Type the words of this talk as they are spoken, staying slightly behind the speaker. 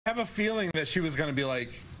I have a feeling that she was going to be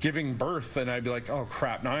like giving birth, and I'd be like, oh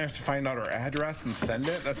crap, now I have to find out her address and send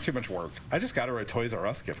it? That's too much work. I just got her a Toys R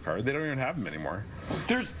Us gift card. They don't even have them anymore.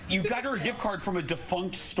 You got her a gift card from a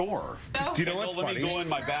defunct store. Do you know what's Let funny? me go in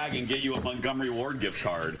my bag and get you a Montgomery Ward gift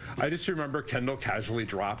card. I just remember Kendall casually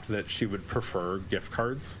dropped that she would prefer gift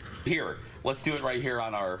cards. Here, let's do it right here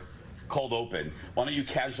on our cold open. Why don't you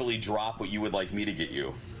casually drop what you would like me to get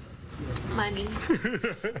you? Money.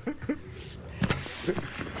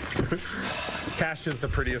 Cash is the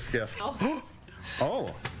prettiest gift. Oh.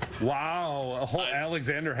 Oh, wow. A whole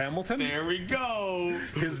Alexander Hamilton? There we go.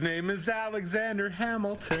 His name is Alexander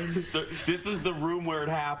Hamilton. This is the room where it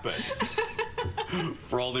happened.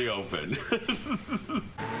 For all the open.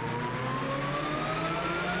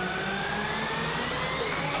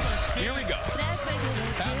 Here we go.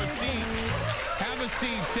 Have a seat. Have a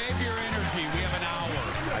seat. Save your energy. We have an hour.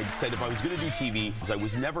 I said if I was going to do TV, I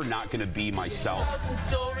was never not going to be myself.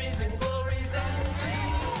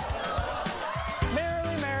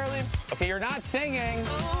 Merrily, merrily. Okay, you're not singing.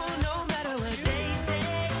 Oh, no matter what they say.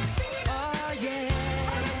 Oh, yeah.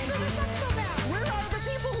 Where are the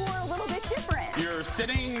people who are a little bit different? You're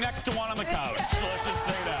sitting next to one on the couch. Let's just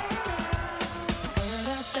say that.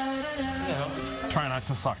 Try not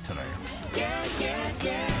to suck today.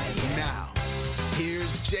 Now,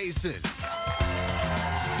 here's Jason.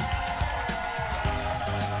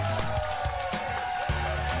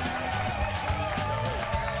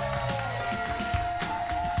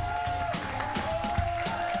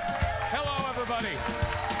 Hello, everybody.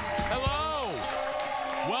 Hello.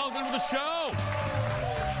 Welcome to the show.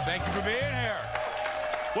 Thank you for being here.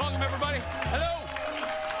 Welcome, everybody. Hello.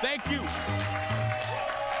 Thank you.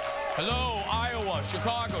 Hello, Iowa,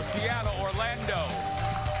 Chicago, Seattle, Orlando.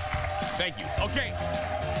 Thank you. Okay.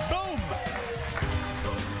 Boom.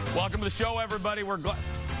 Welcome to the show, everybody. We're glad.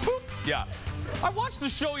 Yeah. I watched the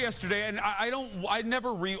show yesterday, and I never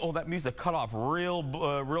oh, that music cut off real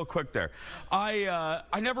quick there. I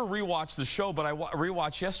never rewatched the show, but I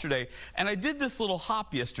rewatched yesterday, and I did this little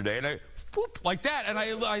hop yesterday, and I whoop, like that, and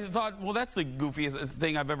I thought, well, that's the goofiest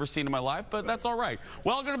thing I've ever seen in my life, but that's all right.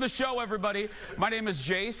 Welcome to the show, everybody. My name is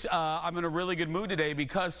Jace. I'm in a really good mood today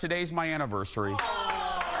because today's my anniversary.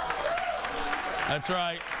 That's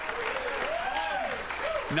right.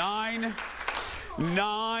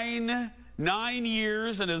 9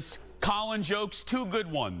 years, and as Colin jokes, 2 good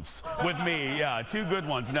ones with me. Yeah, 2 good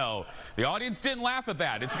ones. No, the audience didn't laugh at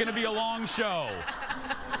that. It's going to be a long show.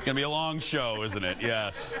 It's going to be a long show, isn't it?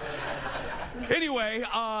 Yes. Anyway,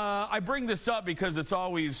 I bring this up because it's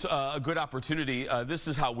always a good opportunity. This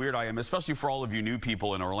is how weird I am, especially for all of you new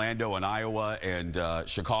people in Orlando and Iowa and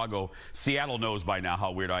Chicago. Seattle knows by now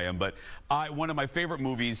how weird I am. But one of my favorite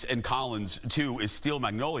movies, and Colin's too, is Steel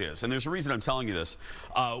Magnolias. And there's a reason I'm telling you this.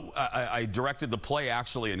 I directed the play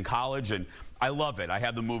actually in college, and I love it. I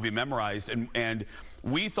have the movie memorized, and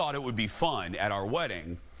we thought it would be fun at our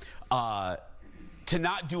wedding to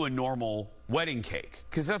not do a normal wedding cake,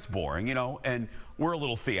 because that's boring, you know, and we're a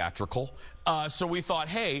little theatrical. So we thought,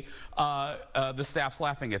 hey, the staff's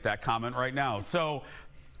laughing at that comment right now. So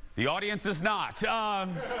the audience is not.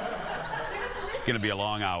 It's going to be a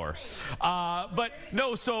long hour. But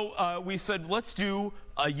no, so we said, let's do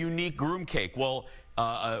a unique groom cake. Well,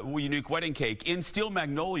 a unique wedding cake. In Steel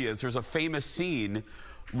Magnolias, there's a famous scene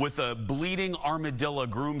with a bleeding armadillo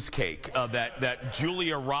groom's cake that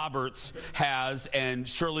Julia Roberts has and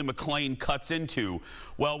Shirley MacLaine cuts into.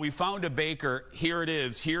 Well, we found a baker. Here it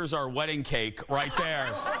is. Here's our wedding cake right there.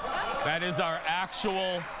 That is our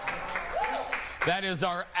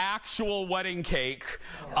actual wedding cake.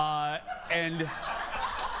 And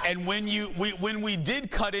when we did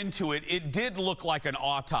cut into it, it did look like an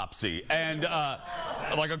autopsy, and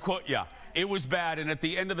like a quote, yeah. It was bad, and at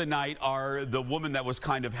the end of the night, the woman that was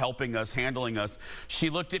kind of helping us, handling us, she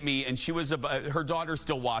looked at me, and she was her daughter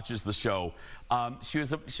still watches the show. She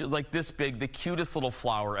was like this big, the cutest little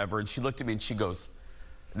flower ever, and she looked at me and she goes,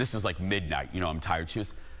 this was like midnight, you know, I'm tired. She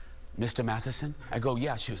was, Mr. Matheson? I go,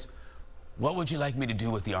 yeah. She was, what would you like me to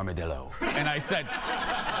do with the armadillo? And I said,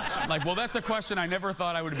 like, well, that's a question I never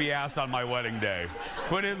thought I would be asked on my wedding day.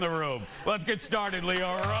 Put it in the room. Let's get started, Leo.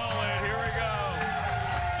 Roll it. Here we go.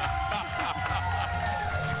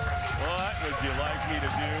 What would you like me to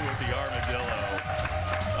do with the armadillo?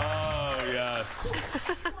 Oh, yes.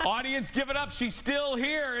 Audience, give it up. She's still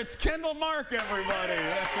here. It's Kendall Mark, everybody.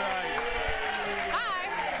 That's right. Hi.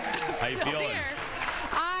 How you feeling?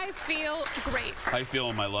 I feel great. How you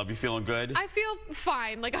feeling, my love? You feeling good? I feel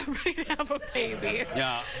fine. Like I'm ready to have a baby.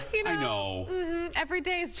 Yeah, You know, I know. Every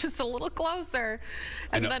day is just a little closer,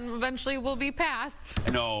 and then eventually we'll be past.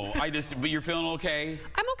 No, but you're feeling okay?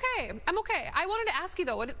 I'm okay. I'm okay. I wanted to ask you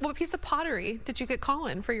though, what piece of pottery did you get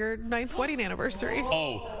Colin for your 9th wedding anniversary?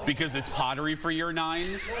 Oh, because it's pottery for year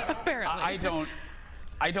 9? Apparently.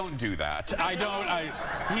 I don't do that.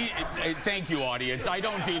 Thank you, audience. I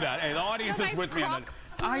don't do that. Hey, the audience is with me on that.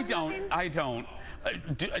 I don't.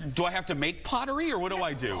 Do I have to make pottery or what do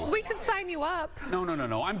I do? We could sign you up.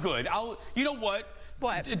 No. I'm good. You know what?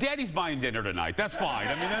 What? Daddy's buying dinner tonight. That's fine.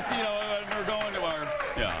 I mean, that's, we're going to our,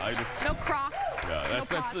 No Crocs. Yeah,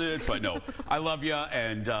 that's fine. No, I love you.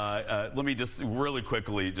 And let me just really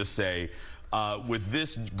quickly just say, with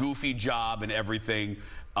this goofy job and everything,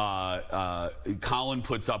 Colin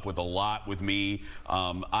puts up with a lot with me.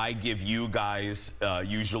 I give you guys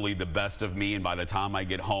usually the best of me, and by the time I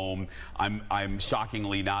get home, I'm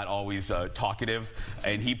shockingly not always talkative,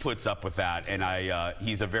 and he puts up with that. And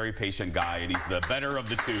he's a very patient guy, and he's the better of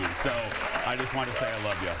the two. So I just want to say I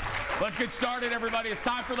love you. Let's get started, everybody. It's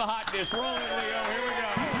time for the hot dish. Roll it, Leo. Here we go.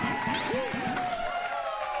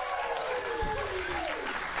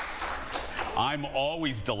 I'm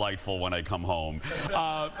always delightful when I come home.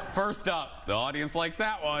 First up, the audience likes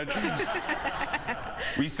that one.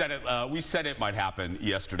 We said it might happen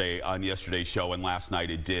yesterday on yesterday's show, and last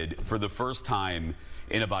night it did. For the first time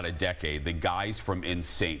in about a decade, the guys from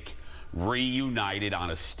NSYNC reunited on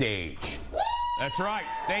a stage. That's right.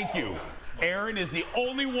 Thank you. Aaron is the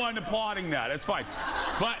only one applauding that. It's fine.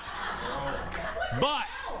 But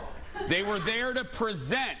they were there to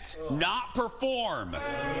present, not perform.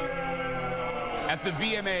 At the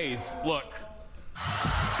VMAs, look.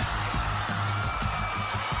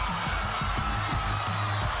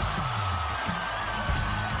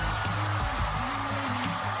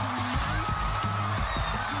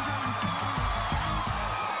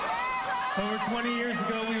 Over 20 years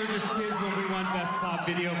ago, we were just kids when we won Best Pop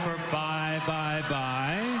Video for Bye, Bye,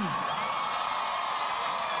 Bye.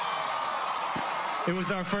 It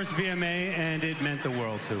was our first VMA, and it meant the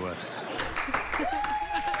world to us.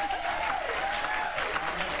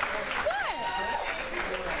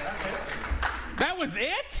 That was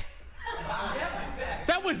it?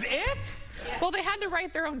 That was it? Well, they had to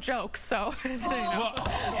write their own jokes, so think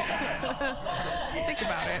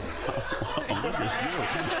about it.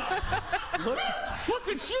 Look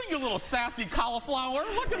at you little sassy cauliflower.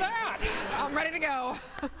 Look at that. I'm ready to go.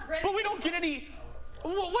 But we don't get any.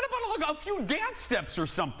 What about a few dance steps or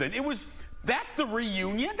something? That's the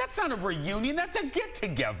reunion? That's not a reunion. That's a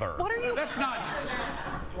get-together. What are you? That's not.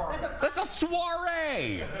 That's a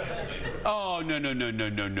soiree. Oh, no.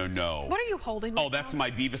 What are you holding? Oh, that's my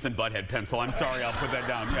Beavis and Butthead pencil. I'm sorry, I'll put that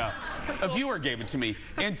down. Yeah. A viewer gave it to me.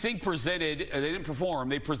 NSYNC presented, they didn't perform,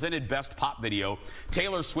 they presented Best Pop Video.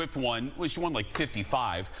 Taylor Swift won, well, she won like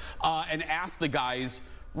 55, and asked the guys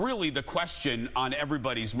really the question on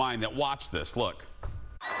everybody's mind that watched this. Look.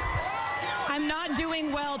 I'm not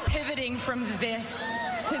doing well pivoting from this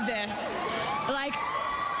to this. Like,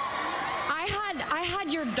 I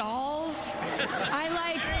had your dolls.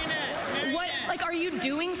 What, are you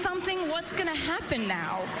doing something? What's gonna happen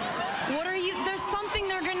now? What are you, there's something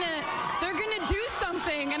they're gonna do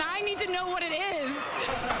something, and I need to know what it is.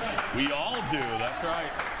 We all do, that's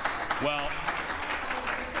right. Well,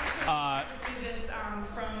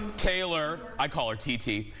 Taylor, I call her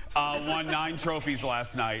TT, won 9 trophies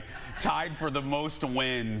last night, tied for the most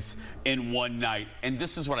wins in one night. And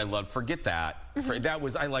this is what I loved. Forget that.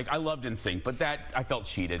 I loved NSYNC, but I felt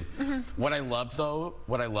cheated. What I loved,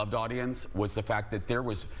 audience, was the fact that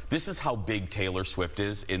this is how big Taylor Swift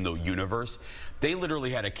is in the universe. They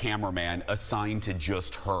literally had a cameraman assigned to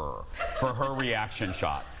just her for her reaction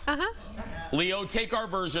shots. Leo, take our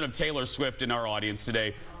version of Taylor Swift in our audience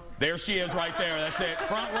today. There she is right there. That's it.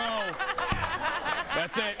 Front row.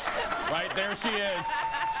 That's it. Right there she is.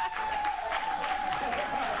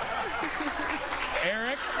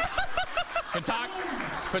 Eric,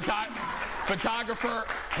 photographer.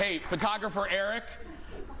 Hey, photographer Eric,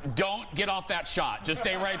 don't get off that shot. Just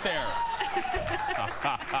stay right there.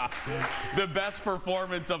 The best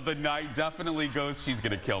performance of the night definitely goes, she's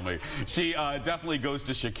gonna kill me. She definitely goes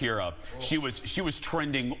to Shakira. She was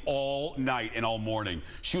trending all night and all morning.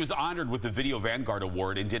 She was honored with the Video Vanguard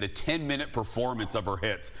Award and did a 10-minute performance of her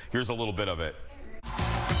hits. Here's a little bit of it.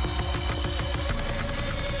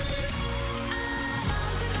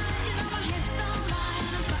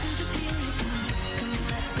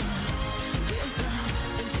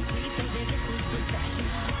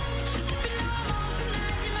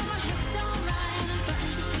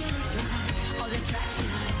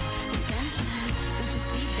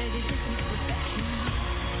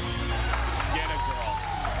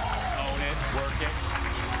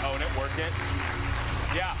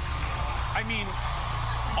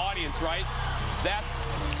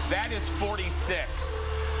 That is 46.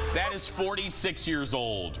 That is 46 years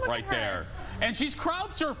old right there. And she's crowd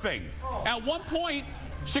surfing. At one point,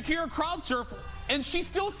 Shakira crowd surfed, and she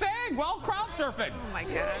still sang while crowd surfing. Oh my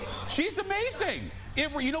gosh. She's amazing.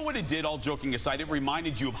 You know what it did, all joking aside? It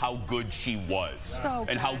reminded you of how good she was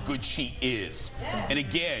and how good she is. And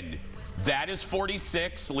again, that is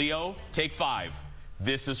 46. Leo, take 5.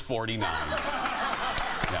 This is 49.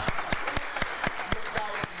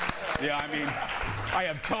 Yeah, I mean, I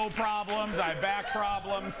have toe problems, I have back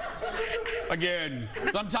problems. Again,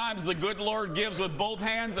 sometimes the good Lord gives with both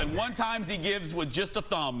hands, and one time he gives with just a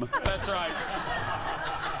thumb. That's right.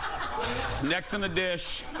 Next in the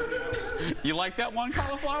dish. You like that one,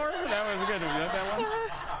 cauliflower? That was good. You like that one?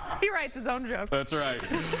 He writes his own jokes. That's right.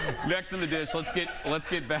 Next in the dish, let's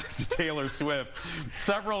get back to Taylor Swift.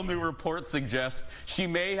 Several new reports suggest she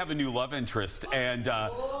may have a new love interest, and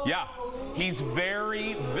yeah, he's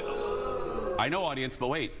I know, audience, but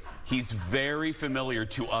wait, he's very familiar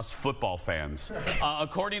to us football fans.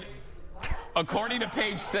 According to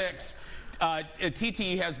Page 6.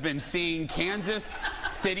 TT has been seeing Kansas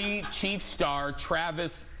City Chiefs star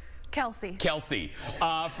Travis Kelce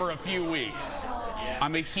for a few weeks.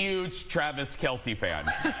 I'm a huge Travis Kelce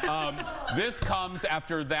fan. This comes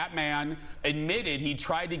after that man admitted he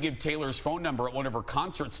tried to give Taylor's phone number at one of her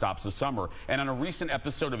concert stops this summer. And on a recent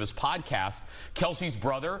episode of his podcast, Kelce's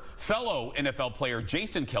brother, fellow NFL player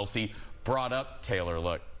Jason Kelce, brought up Taylor.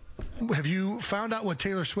 Look. Have you found out what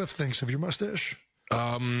Taylor Swift thinks of your mustache?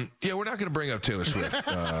 Yeah, we're not going to bring up Taylor Swift in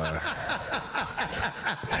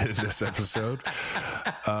this episode.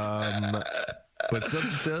 But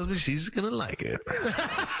something tells me she's going to like it.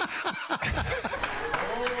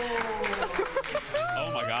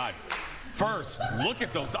 Oh, my God. First, look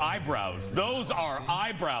at those eyebrows. Those are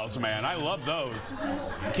eyebrows, man. I love those.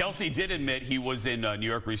 Kelce did admit he was in New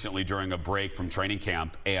York recently during a break from training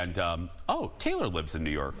camp. And, oh, Taylor lives in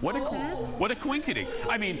New York. What a coincidence.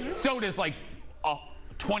 I mean, so does, like,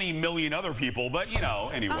 20 million other people, but you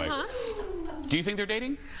know, anyway. Do you think they're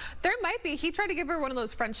dating? There might be. He tried to give her one of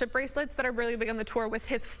those friendship bracelets that are really big on the tour with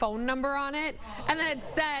his phone number on it. And then it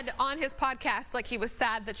said on his podcast, like, he was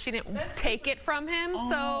sad that she didn't take it from him.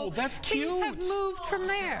 Oh, so that's cute. Things have moved from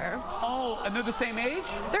there. Oh, and they're the same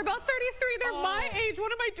age? They're both 33. They're my age.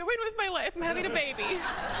 What am I doing with my life? I'm having a baby.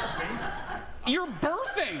 You're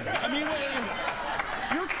birthing. I mean,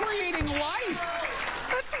 you're creating life.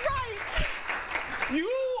 That's right. You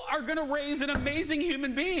are going to raise an amazing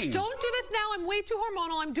human being. Don't do this now. I'm way too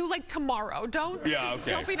hormonal. I'm due like tomorrow. Don't be nice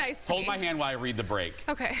to me. Hold my hand while I read the break.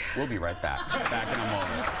 Okay. We'll be right back. Back in a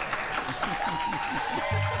moment.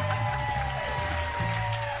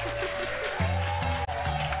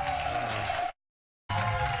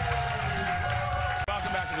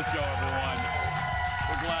 Welcome back to the show, everyone.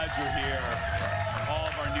 We're glad you're here. All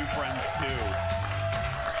of our new friends, too.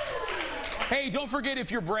 Hey, don't forget,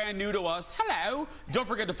 if you're brand new to us, hello. Don't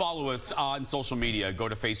forget to follow us on social media. Go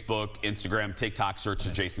to Facebook, Instagram, TikTok, search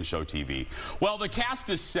The Jason Show TV. Well, the cast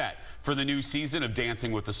is set for the new season of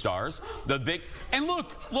Dancing with the Stars. And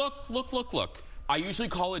look. I usually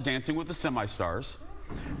call it Dancing with the Semi-Stars.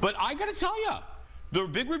 But I got to tell you, the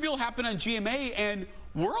big reveal happened on GMA, and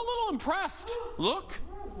we're a little impressed. Look.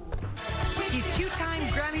 He's two-time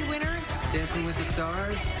Grammy winner, Dancing with the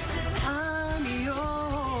Stars. I'm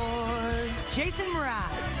yours. Jason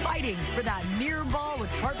Mraz fighting for that mirror ball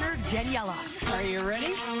with partner Daniela. Are you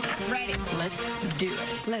ready? Ready. Let's do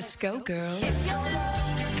it. Let's go, girl.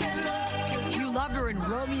 You loved her in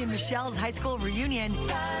Romy and Michelle's high school reunion.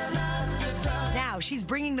 Now she's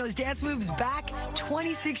bringing those dance moves back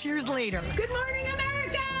 26 years later. Good morning,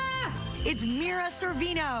 America! It's Mira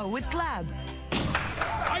Sorvino with Gleb.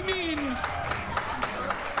 I mean,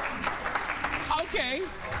 okay.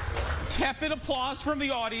 Tepid applause from the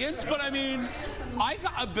audience, but I mean,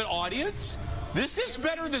 audience, this is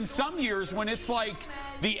better than some years when it's like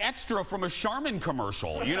the extra from a Charmin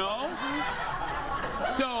commercial, you know?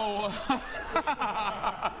 So,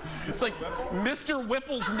 it's like Mr.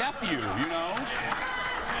 Whipple's nephew, you know?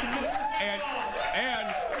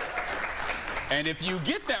 And if you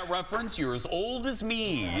get that reference, you're as old as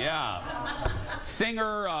me, yeah.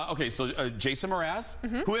 Singer, Jason Mraz,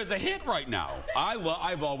 who has a hit right now.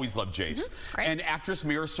 I've always loved Jace. And actress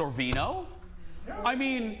Mira Sorvino. I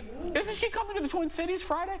mean, isn't she coming to the Twin Cities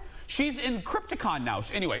Friday? She's in Crypticon now.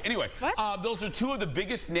 Anyway, those are two of the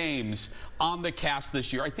biggest names on the cast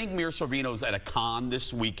this year. I think Mira Sorvino's at a con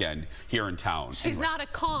this weekend here in town. She's not a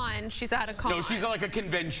con. She's at a con. No, she's at like a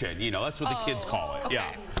convention. You know, that's what the kids call it. Okay.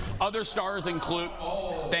 Yeah. Other stars include...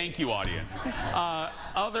 Thank you, audience.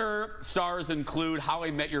 Other stars include How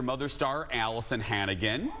I Met Your Mother star Allison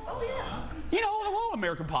Hannigan. You know, hello,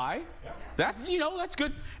 American Pie. That's, you know, that's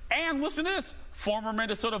good. And listen to this. Former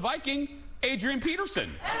Minnesota Viking, Adrian Peterson.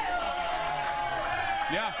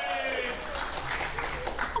 Yeah.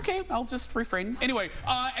 Okay, I'll just refrain. Anyway,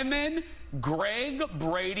 and then Greg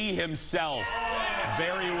Brady himself,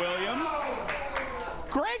 Barry Williams.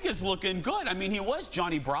 Greg is looking good. I mean, he was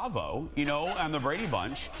Johnny Bravo, you know, on the Brady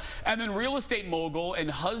Bunch. And then real estate mogul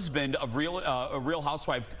and husband of Real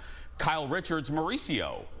Housewife Kyle Richards,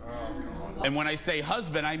 Mauricio. And when I say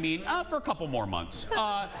husband, I mean for a couple more months.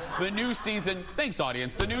 The new season, thanks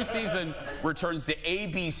audience, the new season returns to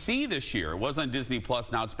ABC this year. It was on Disney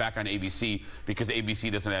Plus, now it's back on ABC because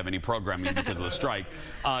ABC doesn't have any programming because of the strike.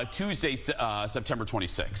 Tuesday, September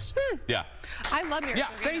 26th. Yeah. I love your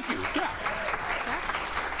thank you. Yeah.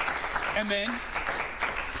 And then,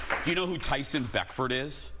 do you know who Tyson Beckford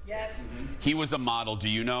is? Yes. He was a model, do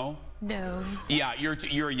you know? No. Yeah, you're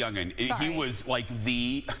a youngin'. He was like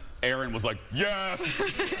Aaron was like, yes.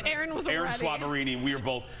 Aaron was Aaron ready. Schwaberini, we were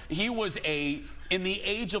both. He was in the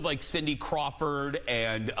age of like Cindy Crawford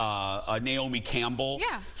and Naomi Campbell.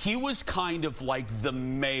 Yeah. He was kind of like the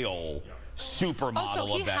male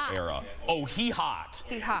supermodel of that era. Oh, he hot.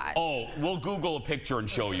 He hot. Oh, we'll Google a picture and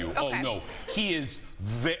show you. Okay. Oh, no. He is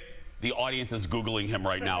the audience is Googling him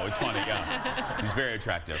right now. It's funny, yeah. He's very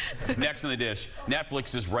attractive. Next on the dish,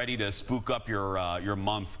 Netflix is ready to spook up your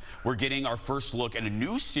month. We're getting our first look at a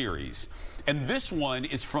new series. And this one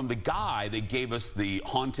is from the guy that gave us The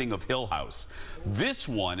Haunting of Hill House. This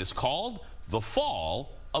one is called The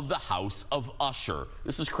Fall of the House of Usher.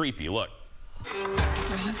 This is creepy, look.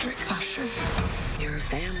 Roderick Usher, your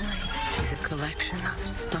family is a collection of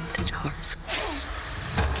stunted hearts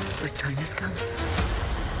whose time has come.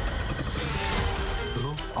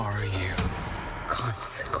 Who are you?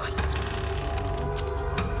 Consequence.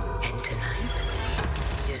 And tonight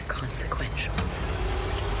is consequential.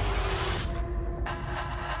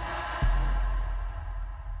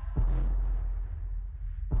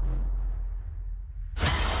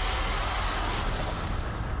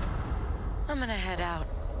 I'm gonna head out.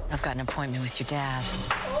 I've got an appointment with your dad.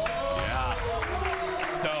 Yeah.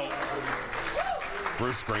 So,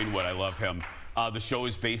 Bruce Greenwood, I love him. The show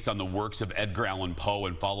is based on the works of Edgar Allan Poe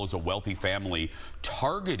and follows a wealthy family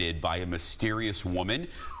targeted by a mysterious woman.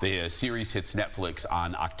 The series hits Netflix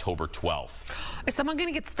on October 12th. Is someone going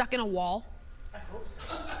to get stuck in a wall? I hope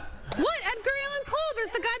so. What? Edgar Allan Poe? There's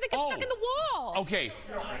the guy that gets stuck in the wall. Okay.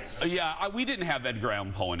 Yeah, we didn't have Edgar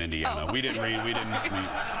Allan Poe in Indiana. Oh. We didn't read.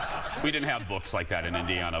 We didn't have books like that in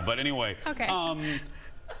Indiana. But anyway. Okay.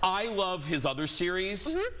 I love his other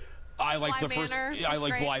series. I like Bly Manor I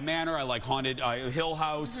like great. Bly Manor. I like Haunted Hill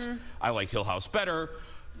House. I liked Hill House better.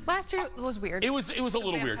 Last year was weird. It was a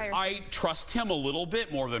little weird. vampire I trust him a little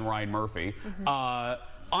bit more than Ryan Murphy.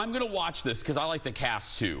 I'm gonna watch this because I like the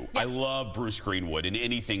cast too. Yes. I love Bruce Greenwood in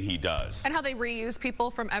anything he does. And how they reuse people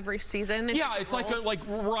from every season. in Yeah, different it's roles. like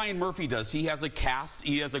Ryan Murphy does. He has a cast.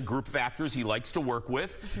 He has a group of actors he likes to work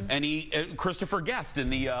with, and Christopher Guest in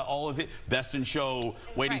the all of it, Best in Show,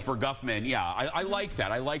 Waiting Right. for Guffman. Yeah, I like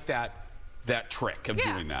that. I like that trick of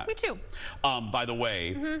doing that. Me too. By the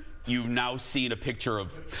way, you've now seen a picture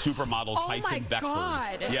of supermodel Oh Tyson my Beckford.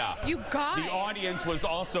 God. Yeah. You guys. The audience was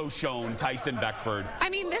also shown Tyson Beckford.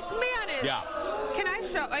 I mean, this man is. Yeah. Can I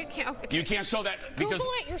show? I can't. You can't show that because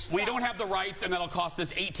Google it yourself. we don't have the rights, and that'll cost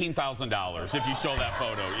us $18,000 if you show that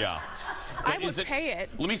photo. Yeah. I would pay it.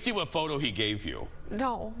 Let me see what photo he gave you.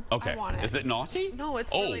 No. Okay. I want it. Is it naughty? No, it's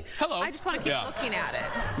Oh, really. hello. I just want to keep Yeah. looking at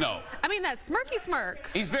it. No. I mean, that smirky smirk.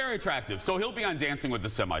 He's very attractive, so he'll be on Dancing with the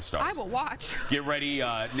Semi-Stars. I will watch. Get ready,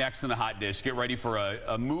 next in the hot dish, get ready for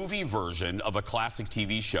a movie version of a classic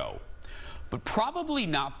TV show. But probably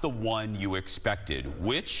not the one you expected.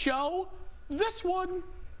 Which show? This one.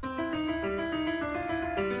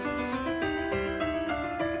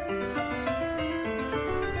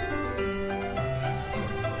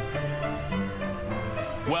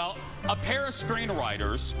 Well, a pair of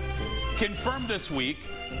screenwriters confirmed this week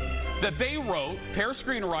that pair of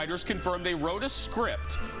screenwriters confirmed they wrote a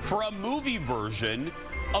script for a movie version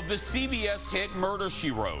of the CBS hit Murder,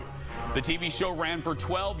 She Wrote. The TV show ran for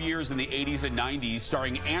 12 years in the 80s and 90s,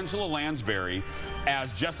 starring Angela Lansbury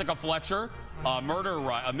as Jessica Fletcher,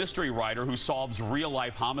 a mystery writer who solves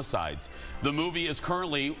real-life homicides. The movie is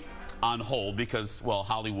currently on hold because, well,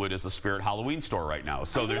 Hollywood is a Spirit Halloween store right now,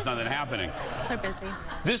 so there's nothing happening. They're busy.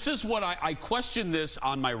 This is what I questioned this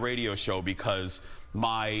on my radio show because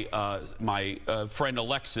my friend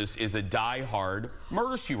Alexis is a die-hard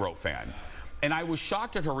Murder, She Wrote fan. And I was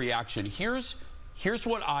shocked at her reaction. Here's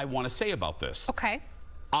what I want to say about this. Okay.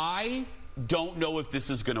 I don't know if this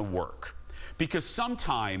is going to work because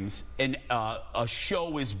sometimes a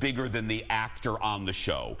show is bigger than the actor on the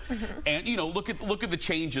show. And you know, look at the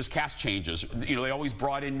changes, cast changes. You know, they always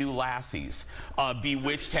brought in new Lassies.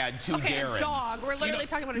 Bewitched had two Darrens. A dog. We're literally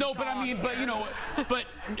talking about a dog. No, but I mean, but you know, but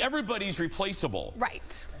everybody's replaceable.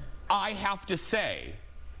 Right. I have to say,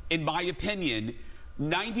 in my opinion,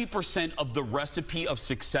 90% of the recipe of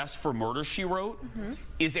success for Murder, She Wrote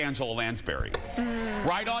is Angela Lansbury.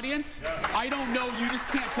 Right, audience? I don't know. You just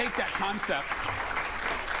can't take that concept.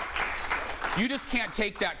 You just can't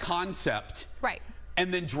take that concept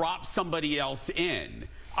and then drop somebody else in.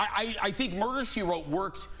 I think Murder, She Wrote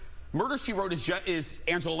worked. Murder, She Wrote is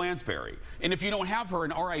Angela Lansbury. And if you don't have her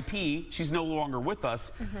in R.I.P., she's no longer with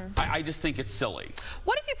us. I just think it's silly.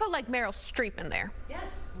 What if you put like Meryl Streep in there?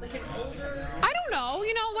 Yes, like an older... I don't know.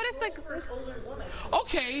 You know, what if like... older woman.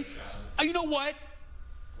 Okay. You know what?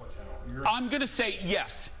 I'm going to say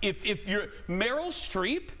yes. If you're Meryl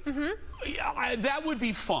Streep, that would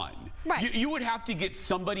be fun. Right. You would have to get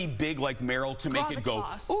somebody big like Meryl to make it go,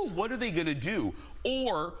 oh, what are they going to do?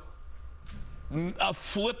 Or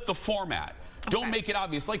flip the format. Don't make it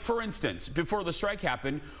obvious. Like, for instance, before the strike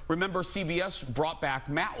happened, remember CBS brought back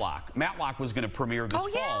Matlock. Matlock was going to premiere this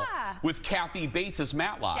fall with Kathy Bates as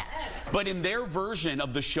Matlock. Yes. But in their version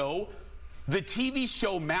of the show, the TV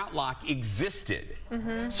show Matlock existed.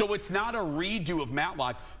 So it's not a redo of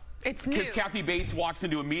Matlock. It's new. Because Kathy Bates walks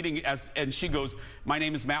into a meeting and she goes, my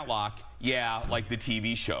name is Matlock. Yeah, like the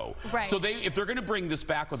TV show. Right. So if they're going to bring this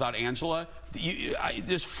back without Angela,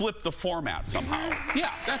 just flip the format somehow.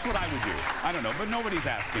 Yeah, that's what I would do. I don't know, but nobody's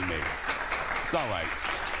asking me. It's all right.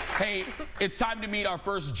 Hey, it's time to meet our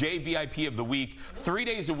first JVIP of the week. 3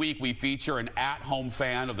 days a week, we feature an at-home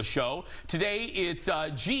fan of the show. Today, it's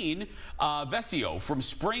Jean Vesio from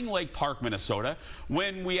Spring Lake Park, Minnesota.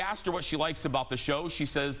 When we asked her what she likes about the show, she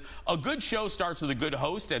says, a good show starts with a good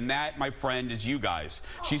host, and that, my friend, is you guys.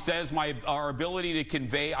 She says our ability to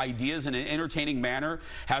convey ideas in an entertaining manner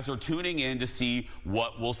has her tuning in to see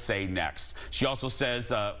what we'll say next. She also says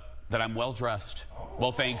that I'm well-dressed.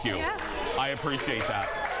 Well, thank you. Yes. I appreciate that.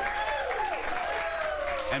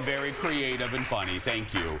 And very creative and funny.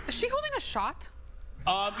 Thank you. Is she holding a shot?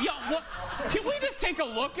 Yeah, can we just take a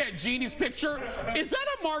look at Jeannie's picture? Is that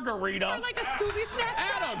a margarita? Or like a Scooby snack?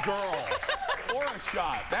 Atta girl. Or a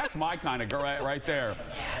shot. That's my kind of girl right there.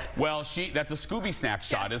 Well, that's a Scooby snack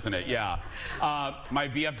shot, isn't it? Yeah. My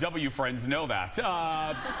VFW friends know that.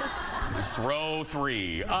 It's row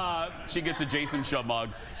 3. She gets a Jason Show mug.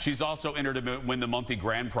 She's also entered to win the monthly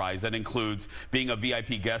grand prize. That includes being a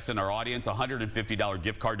VIP guest in our audience, a $150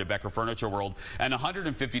 gift card to Becker Furniture World, and a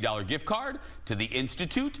 $150 gift card to the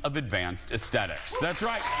Institute of Advanced Aesthetics. That's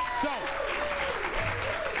right. So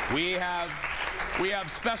we have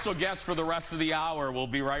special guests for the rest of the hour. We'll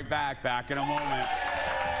be right back in a moment.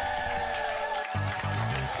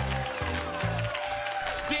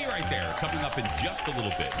 Stay right there. Coming up in just a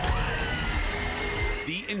little bit.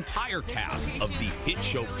 The entire cast of the hit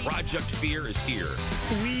show Project Fear is here.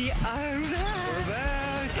 We are back. We're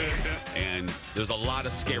back. And there's a lot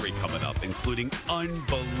of scary coming up, including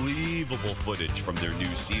unbelievable footage from their new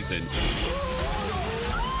season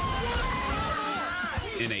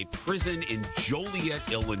in a prison in Joliet,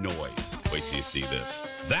 Illinois. Wait till you see this.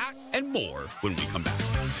 That and more when we come back.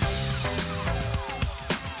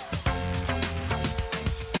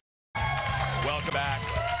 Welcome back.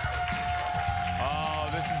 Oh,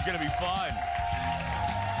 this is going to be fun.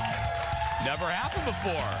 Never happened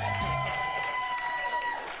before.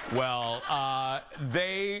 Well,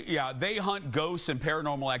 they hunt ghosts and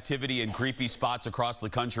paranormal activity in creepy spots across the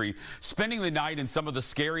country, spending the night in some of the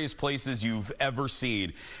scariest places you've ever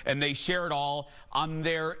seen. And they share it all on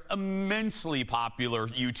their immensely popular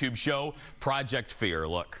YouTube show, Project Fear.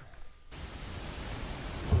 Look.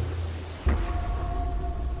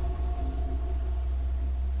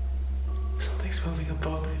 Something's moving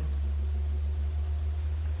above me.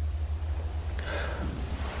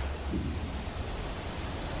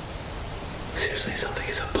 Seriously, something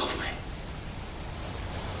is above me.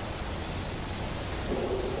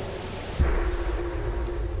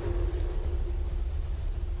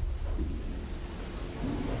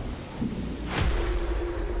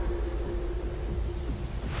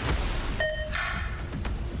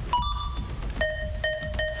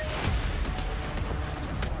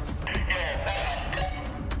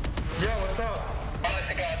 Yeah, what's up? Honest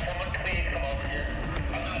to God, someone please come over here.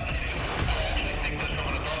 I'm not kidding. I actually think there's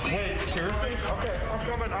someone above me. Wait, seriously? Okay, I'm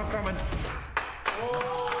coming.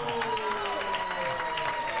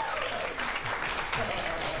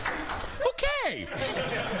 Okay.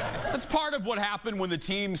 That's part of what happened when the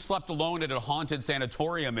team slept alone at a haunted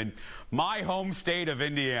sanatorium in my home state of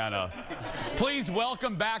Indiana. Please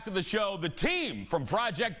welcome back to the show the team from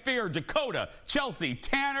Project Fear, Dakota, Chelsea,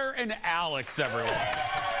 Tanner, and Alex, everyone.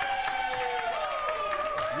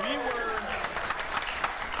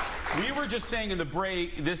 We were just saying in the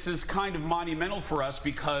break, this is kind of monumental for us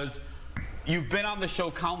because you've been on the show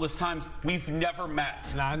countless times. We've never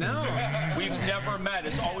met. I know. We've never met.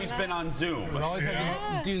 It's always been on Zoom. We've always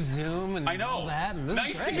had to do Zoom and I know. all that. And this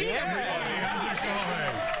nice is to great. meet everybody.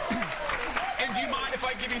 And do you mind if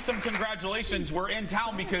I give you some congratulations? We're in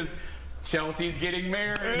town because Chelsea's getting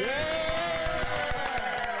married.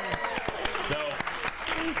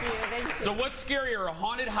 So what's scarier, a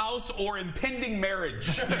haunted house or impending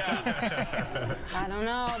marriage? I don't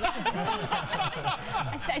know.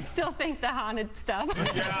 I still think the haunted stuff.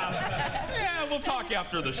 Yeah, we'll talk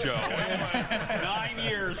after the show. 9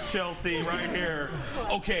 years, Chelsea, right here.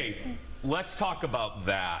 Okay, let's talk about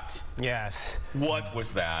that. Yes. What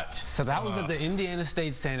was that? So that was at the Indiana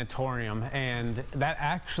State Sanatorium, and that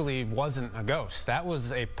actually wasn't a ghost. That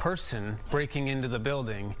was a person breaking into the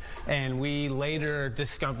building, and we later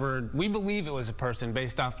discovered, we believe it was a person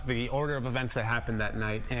based off the order of events that happened that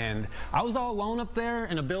night. And I was all alone up there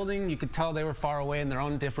in a building. You could tell they were far away in their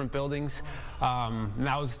own different buildings. And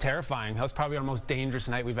that was terrifying. That was probably our most dangerous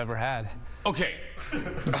night we've ever had. Okay.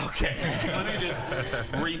 Let me just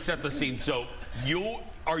reset the scene. So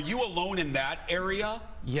are you alone in that area?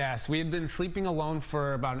 Yes, we had been sleeping alone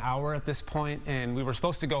for about an hour at this point, and we were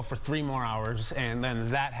supposed to go for 3 more hours, and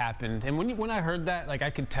then that happened. And when I heard that, like,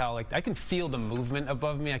 I could tell, like, I can feel the movement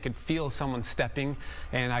above me. I could feel someone stepping,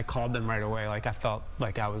 and I called them right away. Like, I felt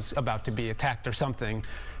like I was about to be attacked or something.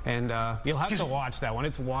 And you'll have to watch that one.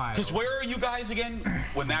 It's wild. Because where are you guys again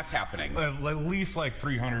when that's happening? At least like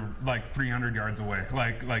 300 yards away,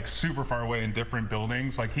 like super far away in different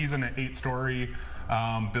buildings. Like he's in an 8-story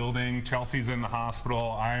building. Chelsea's in the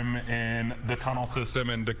hospital. I'm in the tunnel system,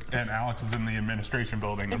 and Alex is in the administration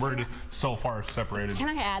building. We're just so far separated.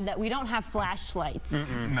 Can I add that we don't have flashlights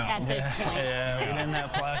No. at this point? Yeah, we didn't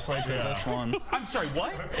have flashlights at this one. I'm sorry,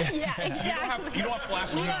 what? Yeah, exactly. You don't have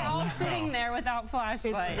flashlights? We are all sitting there without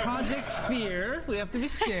flashlights. It's Project Fear. We have to be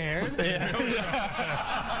scared.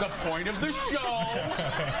 It's the point of the show.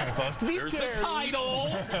 It's supposed to be There's scary. the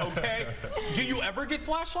title. Okay. Do you ever get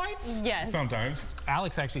flashlights? Yes. Sometimes.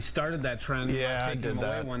 Alex actually started that trend. Yeah, I taking did them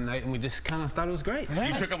away that. one night, and we just kind of thought it was great.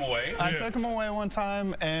 You took them away? I took them away one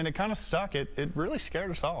time, and it kind of stuck. It really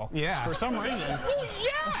scared us all. Yeah. For some reason. Well,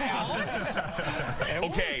 yeah, Alex.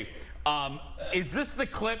 Okay. Is this the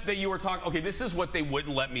clip that you were talking? Okay, this is what they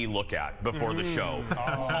wouldn't let me look at before the show.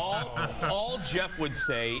 All Jeff would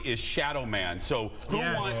say is Shadow Man. So who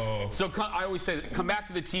wants? So I always say, come back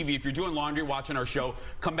to the TV. If you're doing laundry, watching our show,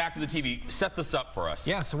 come back to the TV. Set this up for us.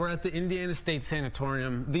 Yeah, so we're at the Indiana State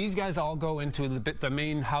Sanatorium. These guys all go into the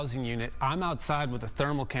main housing unit. I'm outside with a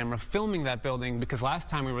thermal camera filming that building because last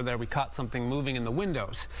time we were there, we caught something moving in the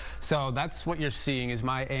windows. So that's what you're seeing is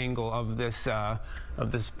my angle of this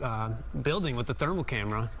building with the thermal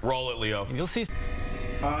camera. Roll it, Leo. And you'll see.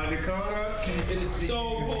 Dakota, it is so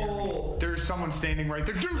cold. There's someone standing right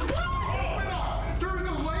there. Dude, there is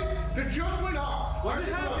a light that just went off. What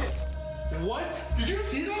just happened? What? Did you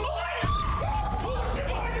see that? Oh, get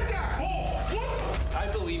behind your dad. I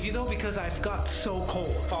believe you though because I've got so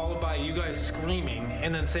cold, followed by you guys screaming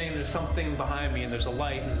and then saying there's something behind me and there's a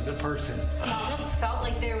light and there's a person. It almost felt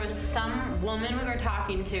like there was some woman we were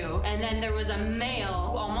talking to, and then there was a male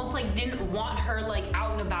who almost like didn't want her like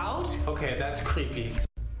out and about. Okay, that's creepy.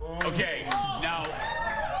 Okay, now,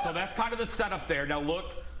 so that's kind of the setup there. Now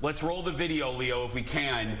look, let's roll the video, Leo, if we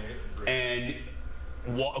can. And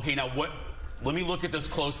okay, now what? Let me look at this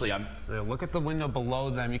closely. So look at the window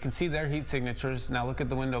below them. You can see their heat signatures. Now look at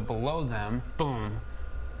the window below them. Boom.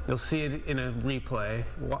 You'll see it in a replay.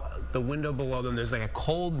 The window below them, there's like a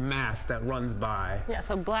cold mass that runs by. Yeah,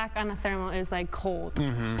 so black on the thermal is like cold.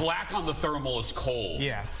 Mm-hmm. Black on the thermal is cold.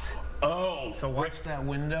 Yes. Oh. So watch that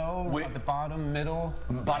window at the bottom, middle.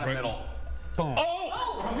 Bottom, middle. Boom. Oh!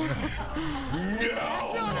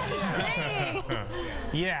 No!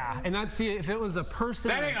 Yeah, and that's, see, if it was a person...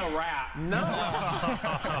 That ain't a rat. No.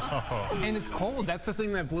 And it's cold. That's the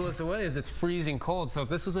thing that blew us away, is it's freezing cold. So if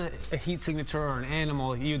this was a heat signature or an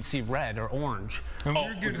animal, you'd see red or orange. And we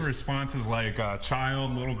were getting responses like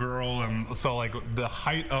child, little girl, and so like the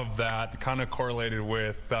height of that kind of correlated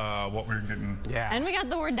with what we were getting. Yeah. And we got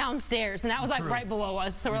the word downstairs, and that was like right below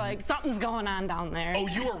us. So we're like, something's going on down there. Oh,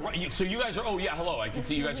 you are right. So you guys are, oh yeah, hello. I can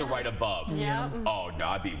see you guys are right above. Yeah. Oh, no,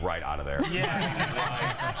 I'd be right out of there. Yeah.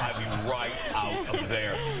 I'd be right out of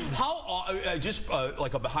there. How just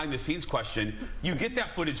like a behind-the-scenes question, you get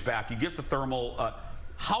that footage back, you get the thermal.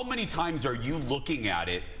 How many times are you looking at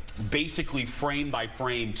it, basically frame by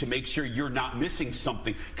frame, to make sure you're not missing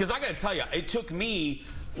something? Because I got to tell you, it took me.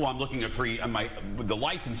 Well, I'm looking at the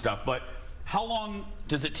lights and stuff, but how long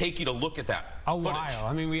does it take you to look at that footage? While.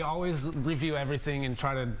 I mean, we always review everything and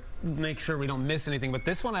try to make sure we don't miss anything, but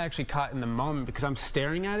this one I actually caught in the moment because I'm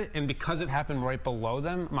staring at it, and because it happened right below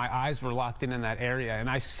them, my eyes were locked in that area, and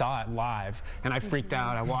I saw it live, and I freaked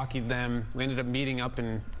out. I walkied them. We ended up meeting up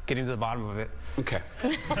and getting to the bottom of it. Okay.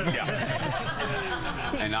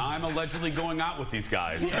 Yeah. And I'm allegedly going out with these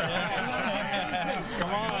guys. Come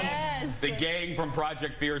on. Yes. The gang from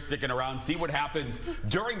Project Fear sticking around. See what happens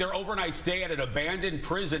during their overnight stay at an abandoned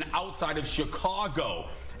prison outside of Chicago.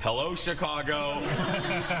 Hello, Chicago.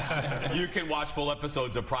 You can watch full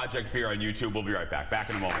episodes of Project Fear on YouTube. We'll be right back. Back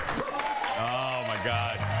in a moment. Oh, my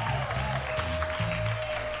God.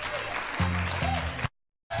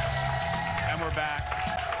 And we're back.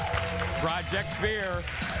 Project Fear.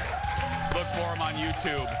 Look for them on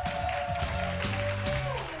YouTube.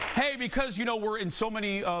 Hey, because, you know, we're in so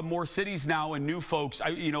many more cities now and new folks,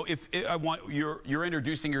 if I want, you're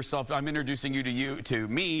introducing yourself, I'm introducing you to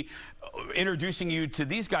me, introducing you to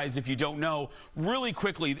these guys if you don't know. Really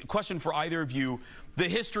quickly, question for either of you, the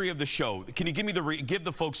history of the show. Can you give me give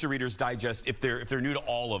the folks a Reader's Digest if they're new to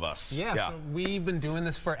all of us? Yeah, so we've been doing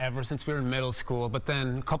this forever, since we were in middle school, but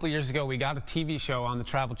then a couple years ago we got a TV show on the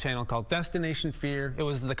Travel Channel called Destination Fear. It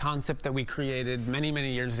was the concept that we created many,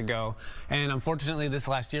 many years ago, and unfortunately this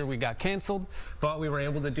last year we got canceled, but we were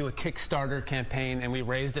able to do a Kickstarter campaign, and we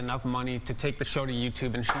raised enough money to take the show to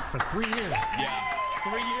YouTube and shoot for 3 years. Yeah.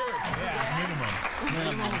 3 years. Yeah.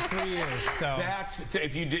 Minimum 3 years. So that's,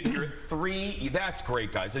 if you didn't hear it, 3, that's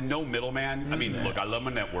great, guys. And no middleman. I mean, look, I love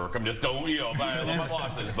my network. I'm just don't, I love my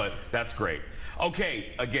bosses, but that's great.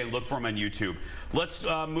 Okay, again, look for them on YouTube. Let's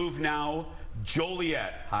move now.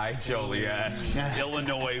 Joliet. Hi, Joliet.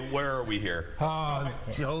 Illinois. Where are we here?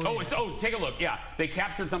 Joliet. Oh, take a look. Yeah, they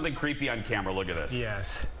captured something creepy on camera. Look at this.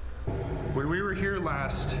 Yes. When we were here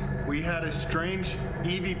last, we had a strange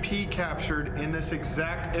EVP captured in this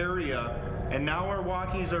exact area, and now our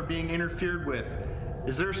walkies are being interfered with.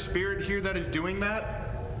 Is there a spirit here that is doing that?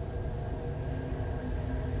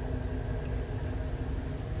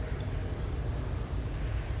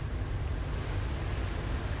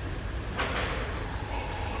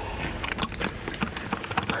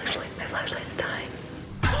 My flashlight's dying.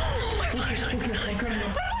 My flashlight's dying, Grandma.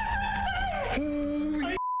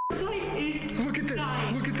 Look at this.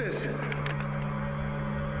 Look at this.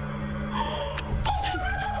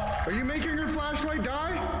 Are you making your flashlight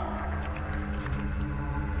die?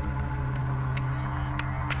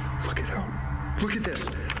 Look at how. Look at this.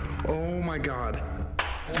 Oh my God.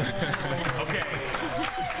 Okay.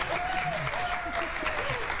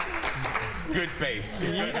 Good face.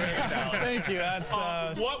 Thank you. That's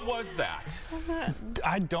what was that?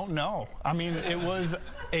 I don't know. I mean, it was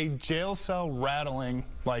a jail cell rattling,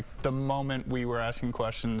 like the moment we were asking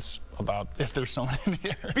questions about if there's someone in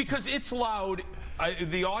here. Because it's loud.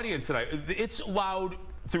 The audience and it's loud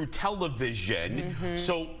through television. Mm-hmm.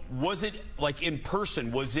 So was it like in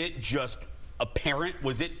person? Was it just apparent?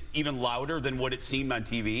 Was it even louder than what it seemed on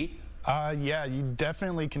TV? Yeah, you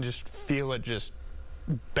definitely can just feel it just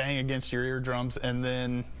bang against your eardrums, and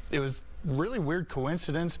then it was really weird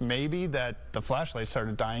coincidence maybe that the flashlight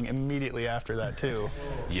started dying immediately after that too.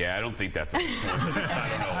 Yeah, I don't think that's a coincidence. I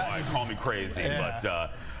don't know why. Call me crazy,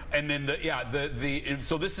 but and then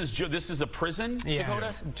so this is a prison, Dakota?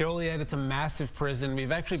 Yes. Joliet, it's a massive prison.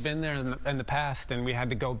 We've actually been there in the past, and we had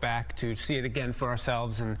to go back to see it again for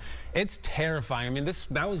ourselves, and it's terrifying. I mean,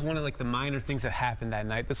 that was one of like the minor things that happened that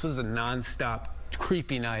night. This was a non-stop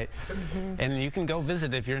creepy night, and you can go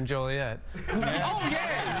visit if you're in Joliet. Oh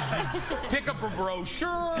yeah! Pick up a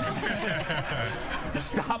brochure.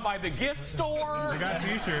 Stop by the gift store. They got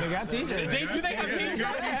T-shirts. They got T-shirts. Do they have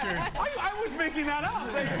T-shirts? I was making that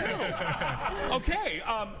up. They do. Okay.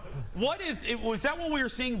 What is it? Was that what we were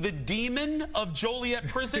seeing? The demon of Joliet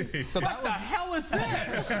prison? What the hell is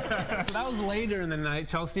this? So that was later in the night.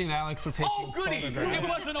 Chelsea and Alex were taking photographs. It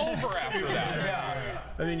wasn't over after that. Yeah.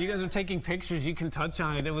 I mean, you guys are taking pictures. You can touch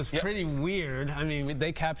on it. It was pretty weird. I mean,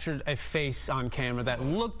 they captured a face on camera that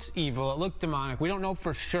looked evil. It looked demonic. We don't know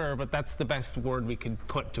for sure, but that's the best word we could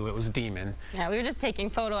put to it, was demon. Yeah, we were just taking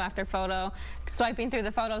photo after photo, swiping through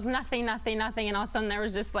the photos, nothing, and all of a sudden there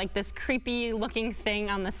was just like this creepy looking thing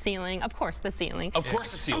on the ceiling. Of course, the ceiling. Of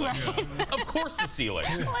course the ceiling. Right. Of course the ceiling.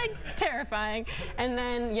 Like, terrifying. And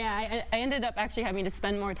then, yeah, I ended up actually having to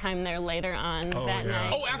spend more time there later on that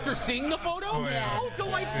night. Oh, after seeing the photo? Yeah. Oh,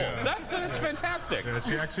 delightful. That's fantastic. fantastic. Yeah,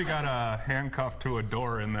 she actually got handcuffed to a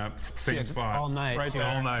door in that same spot. All night. Right there.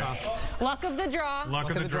 All night. Luck of the draw. Luck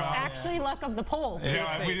of the draw. Actually, luck of the poll.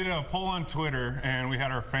 Yeah, we did a poll on Twitter, and we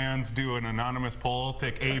had our fans do an anonymous poll,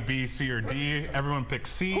 pick A, B, C, or D. Everyone picked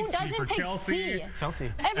C. Who C doesn't for pick Chelsea. C?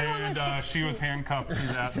 Chelsea. Everyone would And pick she was handcuffed to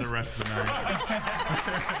that the rest of the night.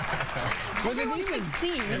 Everyone picks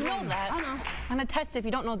C. You know that. I know. On a test, if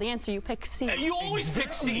you don't know the answer, you pick C. You always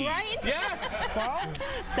pick C. Right? Yes. Well,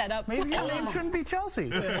 set up. maybe your name shouldn't be Chelsea.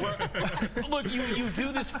 Look, you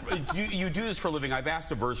do this. You do this for a living. I've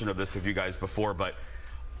asked a version of this with you guys before, but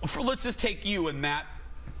let's just take you and that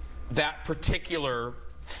particular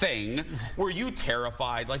thing. Were you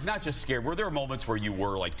terrified? Like, not just scared. Were there moments where you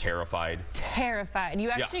were like terrified? Terrified.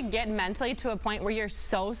 You actually get mentally to a point where you're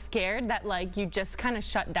so scared that like you just kind of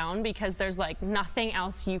shut down because there's like nothing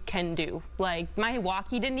else you can do. Like my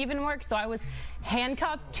walkie didn't even work, so I was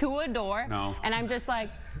handcuffed to a door. No. And I'm just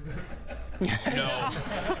like.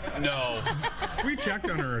 No. We checked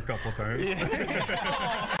on her a couple times.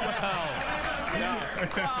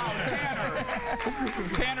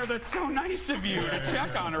 Tanner, that's so nice of you to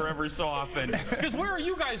check on her every so often. Because where are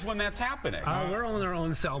you guys when that's happening? We're on our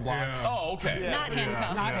own cell blocks. Yeah. Oh, okay. Not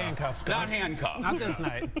handcuffed. Not handcuffed. Not handcuffed. Not this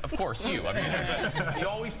night. Of course, you. I mean, you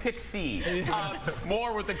always pick C.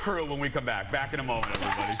 More with the crew when we come back. Back in a moment,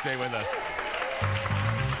 everybody. Stay with us.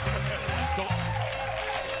 So,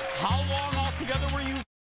 how long altogether were you?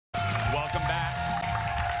 Welcome back.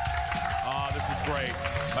 This is great.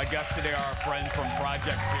 My guests today are our friends from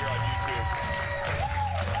Project Fear on YouTube.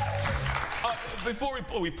 Before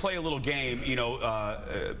we play a little game, you know,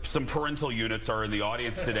 some parental units are in the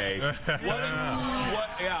audience today.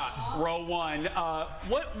 Row one.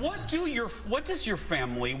 What did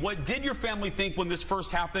your family think when this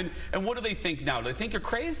first happened, and what do they think now? Do they think you're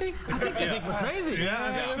crazy? I think they think we're crazy.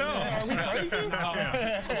 Are we crazy? A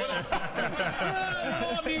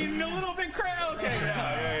little bit crazy. Okay,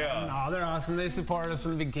 yeah. No, they're awesome. They support us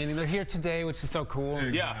from the beginning. They're here today, which is so cool.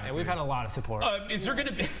 Yeah. And we've had a lot of support. Is there going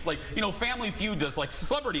to be, like, you know, Family Feud does, like,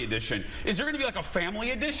 Celebrity Edition. Is there going to be, like, a Family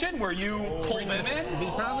Edition where you pull them in? We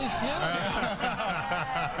probably should.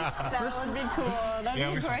 That would be cool. That'd be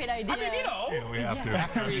a great idea. I mean, you know. Yeah, we have to.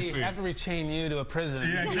 After we chain you to a prison.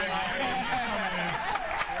 Yeah,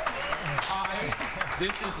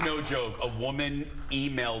 This is no joke. A woman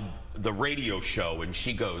emailed the radio show, and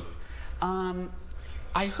she goes,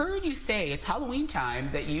 I heard you say it's Halloween time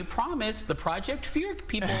that you promised the Project Fear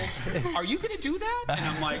people. Are you going to do that? And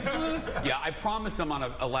I'm like, yeah, I promised them on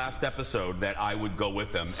a last episode that I would go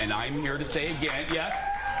with them. And I'm here to say again, yes,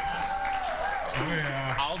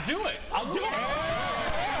 I'll do it. I'll do it.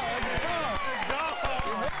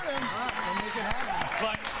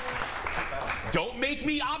 But don't make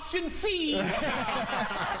me option C.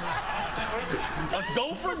 Let's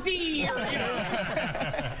go for D. Or, you know.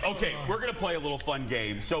 Okay, we're going to play a little fun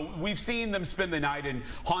game. So we've seen them spend the night in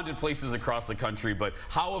haunted places across the country, but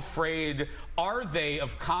how afraid are they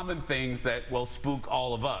of common things that will spook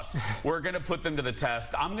all of us? We're going to put them to the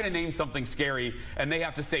test. I'm going to name something scary, and they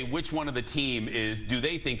have to say which one of the team do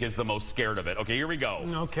they think is the most scared of it. Okay, here we go.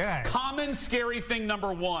 Okay. Common scary thing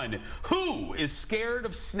number one. Who is scared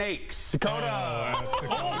of snakes? Dakota. So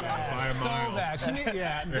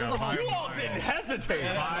bad. You all didn't hesitate.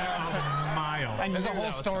 There's a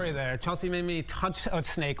whole story there. Chelsea made me touch a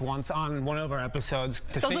snake once on one of our episodes.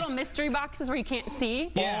 Those little mystery boxes where you can't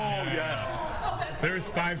see? Yeah. Oh, yes. There's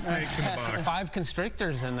 5 snakes in the box. 5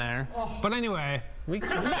 constrictors in there. But anyway,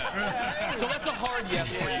 so that's a hard yes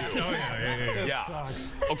for you. Oh, yeah.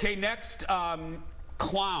 Okay, next,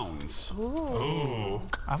 clowns. Ooh.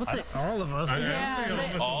 I would say all of us.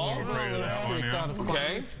 All afraid of that one.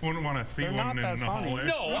 Okay. Wouldn't want to see one in the hallway.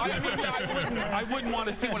 No, I wouldn't want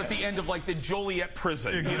to see one at the end of like the Joliet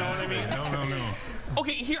prison. You know what I mean? No.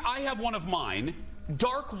 Okay, here I have one of mine.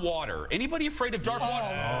 Dark water. Anybody afraid of dark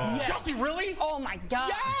water? Yes. Chelsea, really? Oh my God.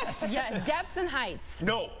 Yes. Yes. Depths and heights.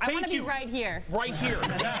 No. I want to be right here. Right here.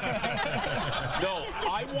 Yes. No,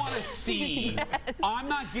 I want to see. Yes. I'm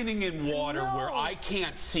not getting in water where I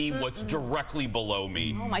can't see what's directly below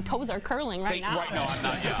me. Oh, my toes are curling right now. Right now, I'm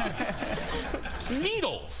not. Yeah.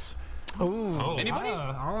 Needles. Ooh. Anybody?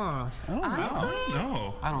 Honestly?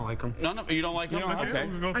 No. I don't like them. No, you don't like them? Okay.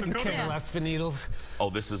 I can care less for needles. Oh,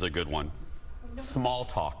 this is a good one. Small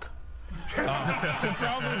talk.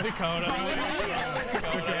 Probably Dakota.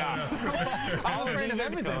 I'm afraid of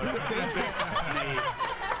everything.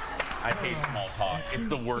 I hate small talk. It's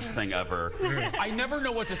the worst thing ever. I never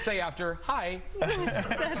know what to say after hi.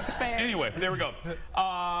 That's fair. Anyway, there we go.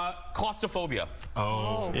 Claustrophobia.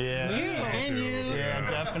 Oh. Yeah. You and you. Yeah,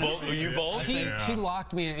 definitely. Well, you both? She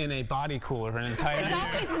locked me in a body cooler an entire year.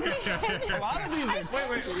 A lot of these are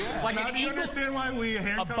Wait. Like Now an do you eagle, understand why we a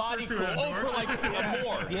handcuffed body her cool. to a Oh, door? for like a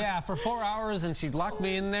more. Yeah, for 4 hours, and she locked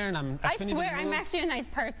me in there, and I couldn't swear, even I'm move. actually a nice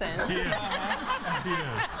person. She is.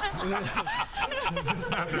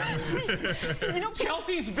 Just not that. You know,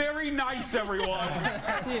 Chelsea's very nice, everyone.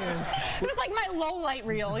 it's like my low light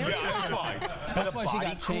reel. Yeah, that's fine. That's But why a she body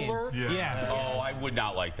got chained. cooler? Yeah. Yes. Oh, I would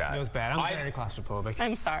not like that. It was bad. I'm very claustrophobic.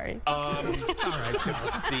 I'm sorry. It's all right.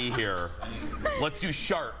 Let's see here. Let's do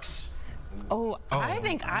sharks. Oh, I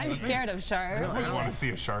think I'm scared of sharks. I don't want to see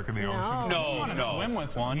a shark in the ocean. I No, want to swim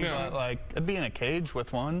with one, but like I'd be in a cage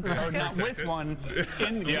with one, or not with one.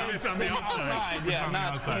 In the Yeah. cage. It's on the outside. Yeah, It's on the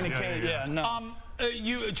not outside. in a cage. Yeah, no.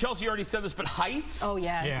 You, Chelsea, already said this, but heights? Oh,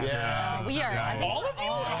 yes. Yeah. We are. Yeah. All of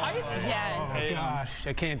you? Heights? Yes. Oh, gosh,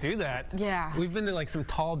 I can't do that. Yeah. We've been to like some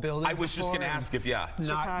tall buildings. I was just going to before, ask if, yeah. and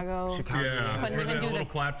not- Chicago. Yeah, Couldn't or even that do little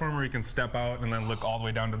the- platform where you can step out and then look all the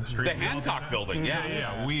way down to the street. The Hancock building, yeah.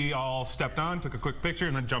 Yeah, we all stepped on, took a quick picture,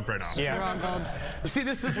 and then jumped right off. Struggled. See,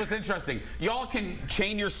 this is what's interesting. Y'all can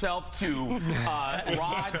chain yourself to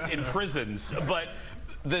rods in prisons, but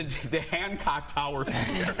the Hancock Tower.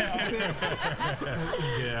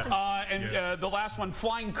 Yeah. And the last one,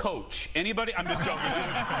 flying coach. Anybody? I'm just joking.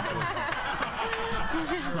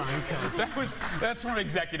 That's from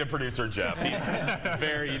executive producer Jeff.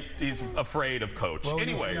 He's afraid of coach.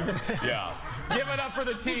 Anyway, yeah. Give it up for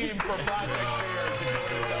the team for Project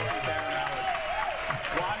Fear.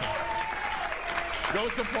 Go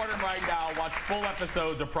support them right now. Watch full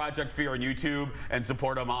episodes of Project Fear on YouTube and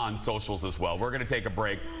support them on socials as well. We're going to take a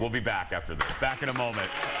break. We'll be back after this. Back in a moment.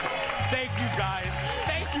 Thank you, guys.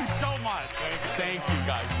 Thank you so much. Thank you,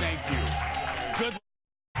 guys. Thank you. Good.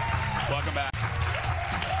 Welcome back.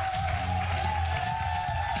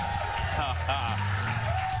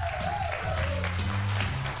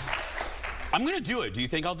 I'm going to do it. Do you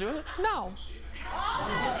think I'll do it? No.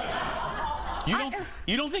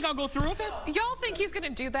 You don't think I'll go through with it? Y'all think he's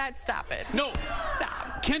gonna do that? Stop it. No.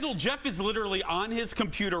 Stop. Kendall, Jeff is literally on his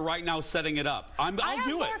computer right now setting it up. I'll I have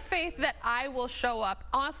do more it. faith that I will show up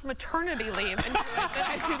off maternity leave and do it than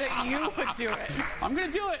I do that you would do it. I'm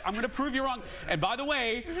going to do it. I'm going to prove you wrong. And by the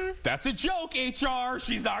way, that's a joke, HR.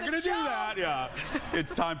 She's not going to do that. Yeah.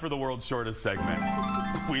 It's time for the world's shortest segment.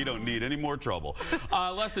 We don't need any more trouble.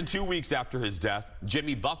 Less than 2 weeks after his death,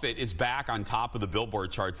 Jimmy Buffett is back on top of the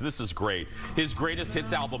Billboard charts. This is great. His greatest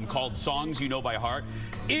hits album, called Songs You Know by Heart,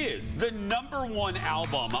 is the #1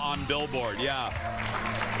 album on Billboard. Yeah.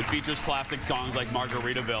 It features classic songs like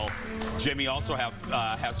Margaritaville. Jimmy also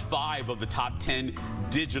has 5 of the top 10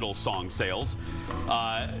 digital song sales.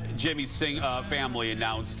 Jimmy's family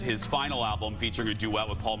announced his final album featuring a duet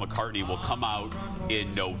with Paul McCartney will come out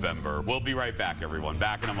in November. We'll be right back, everyone.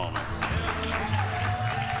 Back in a moment.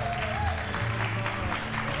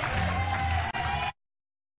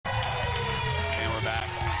 And we're back.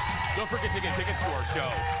 Don't forget to get tickets to our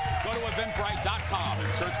show. Go to eventbrite.com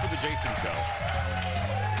and search for The Jason Show.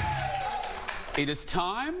 It is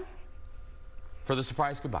time for the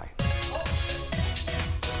surprise goodbye.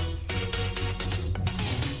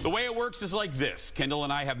 The way it works is like this. Kendall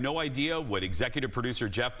and I have no idea what executive producer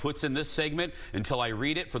Jeff puts in this segment until I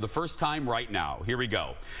read it for the first time right now. Here we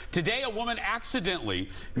go. Today, a woman accidentally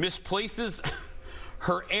misplaces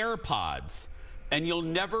her AirPods, and you'll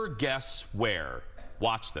never guess where.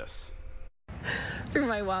 Watch this. Through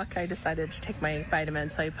my walk, I decided to take my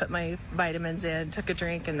vitamins. So I put my vitamins in, took a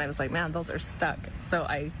drink, and I was like, man, those are stuck. So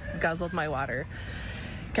I guzzled my water,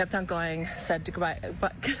 kept on going, said goodbye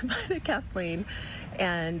to Kathleen,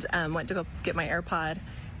 and went to go get my AirPod,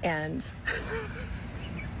 and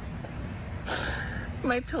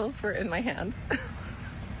my pills were in my hand.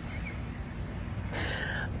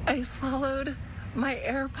 I swallowed my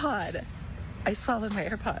AirPod.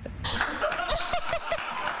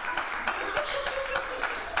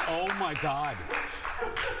 Oh my God.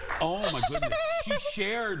 Oh my goodness. She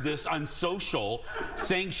shared this on social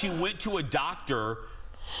saying she went to a doctor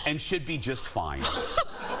and should be just fine.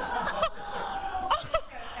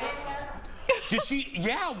 Did she?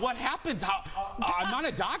 Yeah, what happens? How? I'm not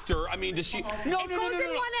a doctor. I mean, does she? No. It goes in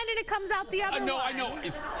one end and it comes out the other one. No, I know.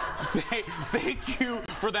 Thank you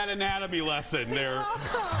for that anatomy lesson there.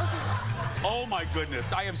 Oh my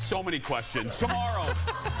goodness, I have so many questions. Tomorrow,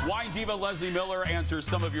 wine diva Leslie Miller answers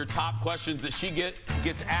some of your top questions that she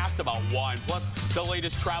gets asked about wine, plus the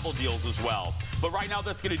latest travel deals as well. But right now,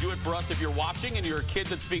 that's going to do it for us. If you're watching and you're a kid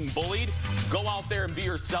that's being bullied, go out there and be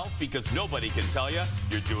yourself, because nobody can tell you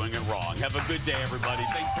you're doing it wrong. Have a good day, everybody.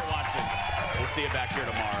 Thanks for watching. We'll see you back here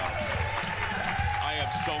tomorrow. I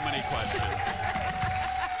have so many questions.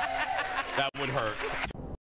 That would hurt.